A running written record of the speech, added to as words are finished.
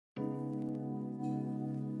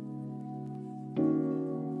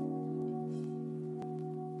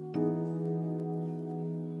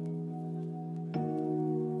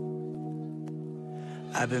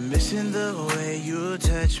I've been missing the way you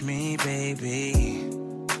touch me, baby.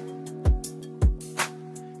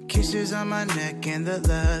 Kisses on my neck and the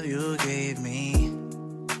love you gave me.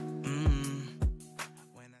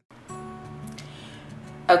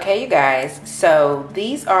 Okay, you guys, so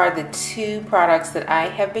these are the two products that I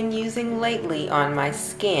have been using lately on my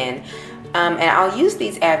skin. And I'll use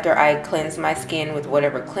these after I cleanse my skin with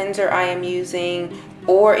whatever cleanser I am using,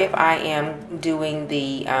 or if I am doing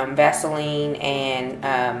the Vaseline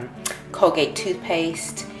and Colgate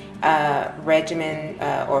toothpaste regimen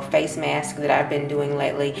or face mask that I've been doing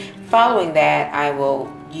lately. Following that, I will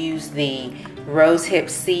use the Rosehip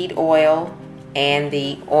seed oil and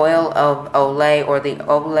the oil of Olay, or the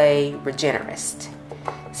Olay Regenerist.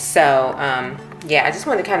 So yeah, I just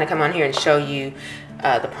wanted to kind of come on here and show you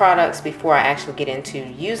the products before I actually get into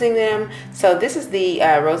using them. So this is the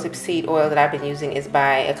Rosehip seed oil that I've been using. Is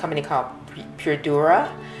by a company called Puradora.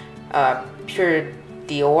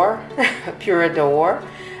 Purador.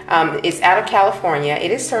 It's out of California.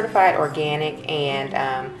 It is certified organic,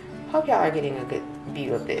 and hope y'all are getting a good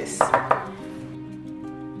view of this.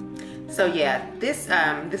 So yeah, this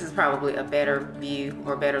is probably a better view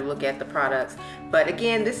or better look at the products. But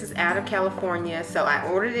again, this is out of California, so I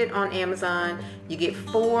ordered it on Amazon. You get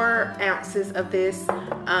 4 ounces of this,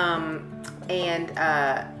 and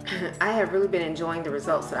I have really been enjoying the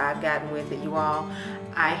results that I've gotten with it, you all.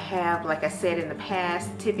 I have, like I said in the past,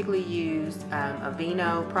 typically used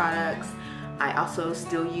Aveeno products. I also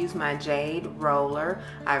still use my Jade roller.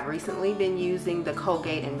 I've recently been using the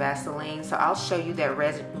Colgate and Vaseline, so I'll show you that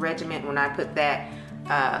regimen when I put that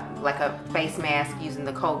like a face mask using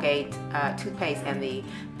the Colgate toothpaste and the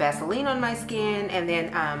Vaseline on my skin. And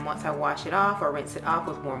then once I wash it off or rinse it off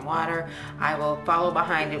with warm water, I will follow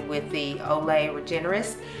behind it with the Olay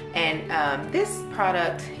Regenerist. And this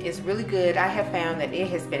product is really good. I have found that it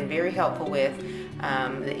has been very helpful with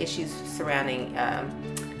the issues surrounding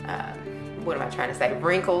what am I trying to say?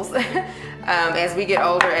 Wrinkles. As we get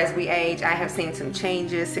older, as we age, I have seen some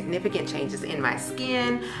changes, significant changes in my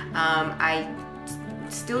skin. I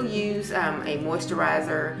still use a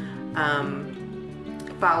moisturizer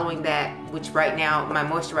following that, which right now my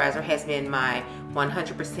moisturizer has been my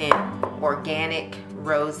 100% organic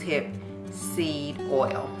rosehip seed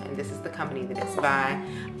oil. And this is the company that it's by.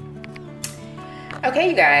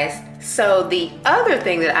 Okay, you guys, so the other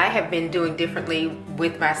thing that I have been doing differently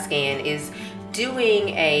with my skin is doing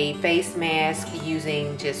a face mask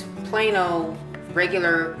using just plain old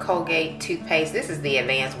regular Colgate toothpaste. This is the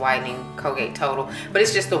Advanced Whitening Colgate Total, but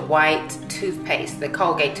it's just the white toothpaste, the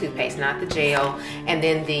Colgate toothpaste, not the gel. And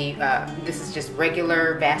then the this is just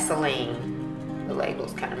regular Vaseline. The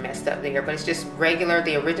label's kind of messed up there, but it's just regular,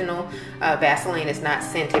 the original Vaseline. Is not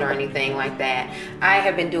scented or anything like that. I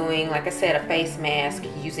have been doing, like I said, a face mask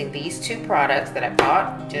using these 2 products that I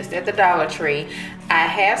bought just at the Dollar Tree. I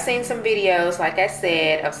have seen some videos, like I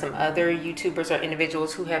said, of some other YouTubers or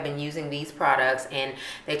individuals who have been using these products, and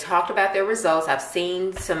they talked about their results. I've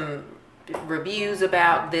seen some reviews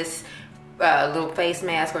about this little face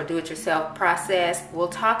mask or do-it-yourself process. We'll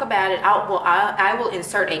talk about it. I will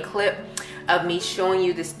insert a clip of me showing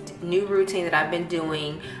you this new routine that I've been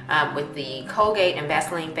doing with the Colgate and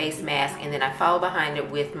Vaseline face mask, and then I follow behind it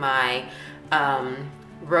with my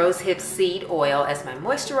Rosehip seed oil as my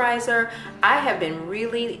moisturizer. I have been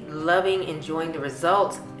really loving, enjoying the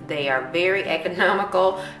results. They are very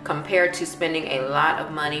economical compared to spending a lot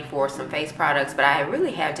of money for some face products, but I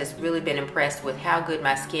really have just really been impressed with how good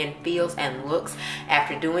my skin feels and looks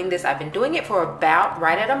after doing this. I've been doing it for about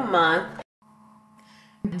right at a month.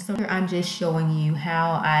 So here I'm just showing you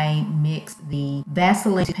how I mix the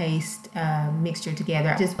Vaseline paste mixture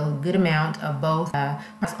together. Just a good amount of both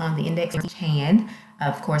on the index of each hand.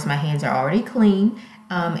 Of course, my hands are already clean,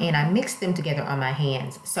 and I mix them together on my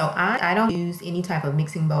hands. So I don't use any type of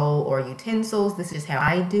mixing bowl or utensils. This is how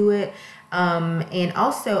I do it. And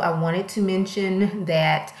also I wanted to mention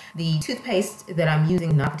that the toothpaste that I'm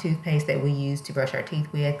using, not the toothpaste that we use to brush our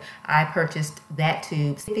teeth with, I purchased that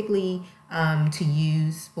tube specifically to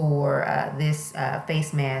use for this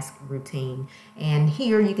face mask routine. And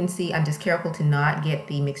here you can see I'm just careful to not get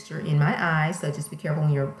the mixture in my eyes, so just be careful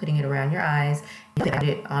when you're putting it around your eyes. I put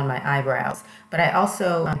it on my eyebrows, but I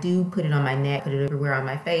also do put it on my neck, put it everywhere on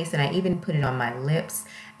my face, and I even put it on my lips.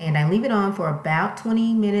 And I leave it on for about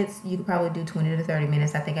 20 minutes. You could probably do 20 to 30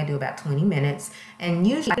 minutes. I think I do about 20 minutes. And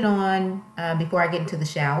usually I put it on before I get into the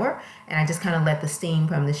shower. And I just kind of let the steam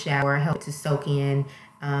from the shower help it to soak in.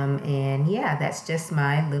 And yeah, that's just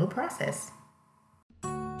my little process.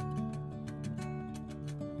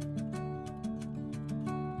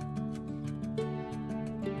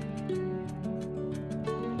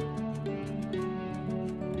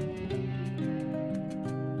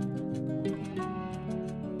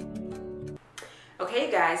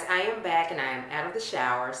 Okay guys, I am back and I am out of the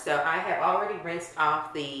shower. So I have already rinsed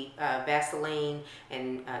off the Vaseline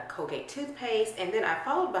and Colgate toothpaste, and then I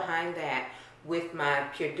followed behind that with my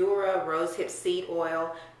Pure Rosehip Seed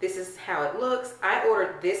Oil. This is how it looks. I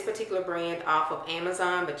ordered this particular brand off of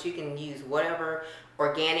Amazon, but you can use whatever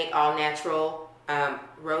organic, all natural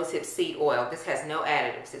rosehip seed oil. This has no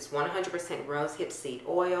additives. It's 100% rosehip seed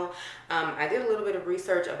oil. I did a little bit of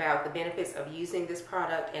research about the benefits of using this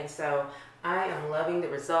product, and so I am loving the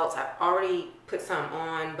results. I've already put some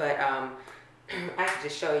on, but I can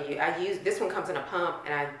just show you. This one comes in a pump,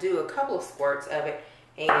 and I do a couple of squirts of it,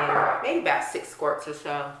 and maybe about 6 squirts or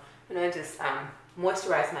so. And I just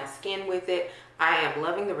moisturize my skin with it. I am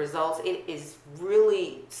loving the results. It is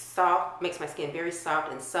really soft, makes my skin very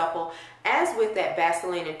soft and supple. As with that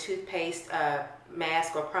Vaseline and toothpaste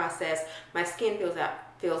mask or process, my skin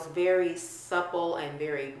feels very supple and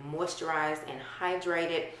very moisturized and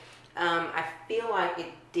hydrated. I feel like it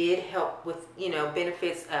did help with,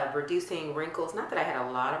 benefits of reducing wrinkles. Not that I had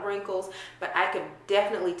a lot of wrinkles, but I could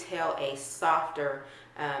definitely tell a softer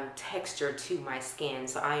texture to my skin.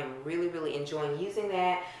 So I am really, really enjoying using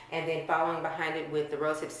that, and then following behind it with the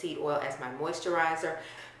rosehip seed oil as my moisturizer.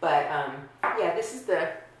 But yeah, this is the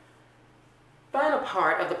final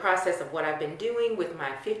part of the process of what I've been doing with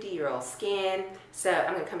my 50-year-old skin. So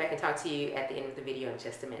I'm going to come back and talk to you at the end of the video in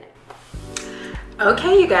just a minute.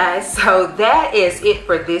 Okay, you guys, so that is it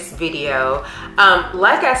for this video.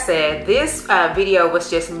 Like I said, this video was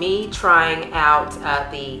just me trying out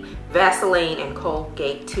the Vaseline and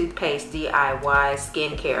Colgate toothpaste DIY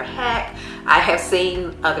skincare hack. I have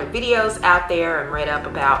seen other videos out there and read up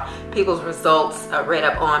on people's results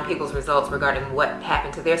regarding what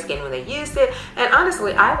happened to their skin when they used it. And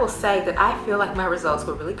honestly, I will say that I feel like my results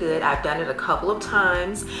were really good. I've done it a couple of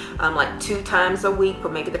times, like 2 times a week for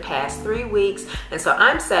maybe the past 3 weeks. And so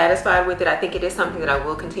I'm satisfied with it. I think it is something that I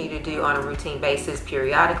will continue to do on a routine basis,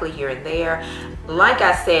 periodically here and there. Like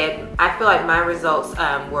I said, I feel like my results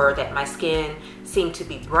were that my skin seemed to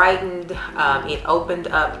be brightened. It opened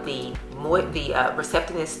up the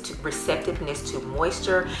receptiveness to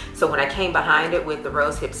moisture. So when I came behind it with the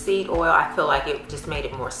rosehip seed oil, I feel like it just made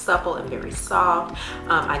it more supple and very soft.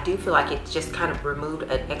 I do feel like it just kind of removed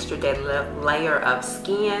an extra dead layer of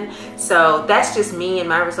skin. So that's just me and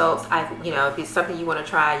my results. If it's something you want to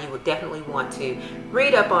try, you would definitely want to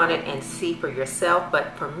read up on it and see for yourself.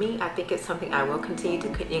 But for me, I think it's something I will continue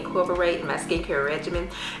to incorporate in my skincare regimen.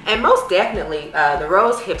 And most definitely the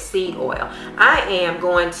rosehip seed oil. I am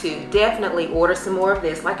going to definitely order some more of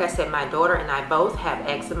this. Like I said, my daughter and I both have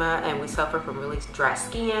eczema, and we suffer from really dry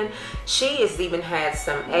skin. She has even had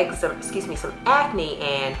some acne,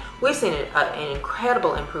 and we've seen an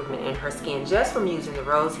incredible improvement in her skin just from using the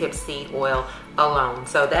rosehip seed oil alone.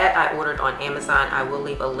 So that I ordered on Amazon. I will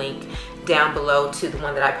leave a link down below to the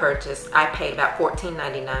one that I purchased. I paid about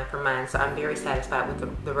 $14.99 for mine, so I'm very satisfied with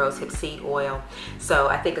the rosehip seed oil. So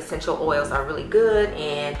I think essential oils are really good,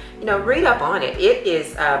 and read up on it. It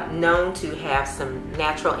is known to have some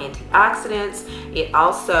natural antioxidants. It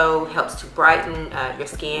also helps to brighten your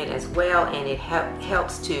skin as well, and it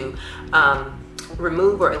helps to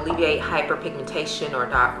remove or alleviate hyperpigmentation or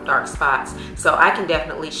dark spots. So I can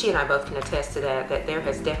definitely, she and I both can attest to that there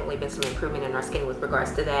has definitely been some improvement in our skin with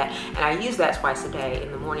regards to that. And I use that twice a day,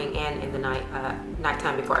 in the morning and in the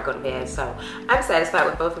nighttime before I go to bed. So I'm satisfied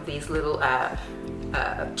with both of these little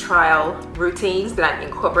trial routines that I'm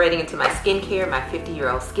incorporating into my skincare, my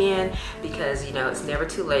 50-year-old skin, because it's never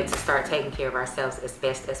too late to start taking care of ourselves as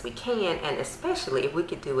best as we can, and especially if we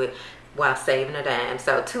could do it while saving a dime.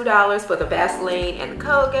 So $2 for the Vaseline and the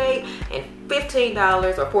Colgate, and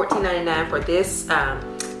 $15 or $14.99 for this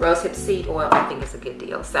rosehip seed oil. I think it's a good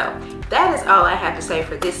deal. So that is all I have to say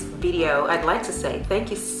for this video. I'd like to say thank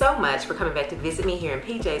you so much for coming back to visit me here in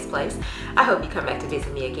PJ's Place. I hope you come back to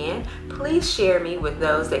visit me again. Please share me with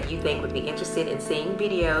those that you think would be interested in seeing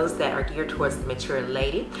videos that are geared towards the mature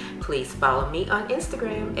lady. Please follow me on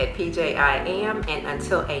Instagram at PJIam, and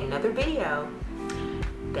until another video,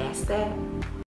 that's that.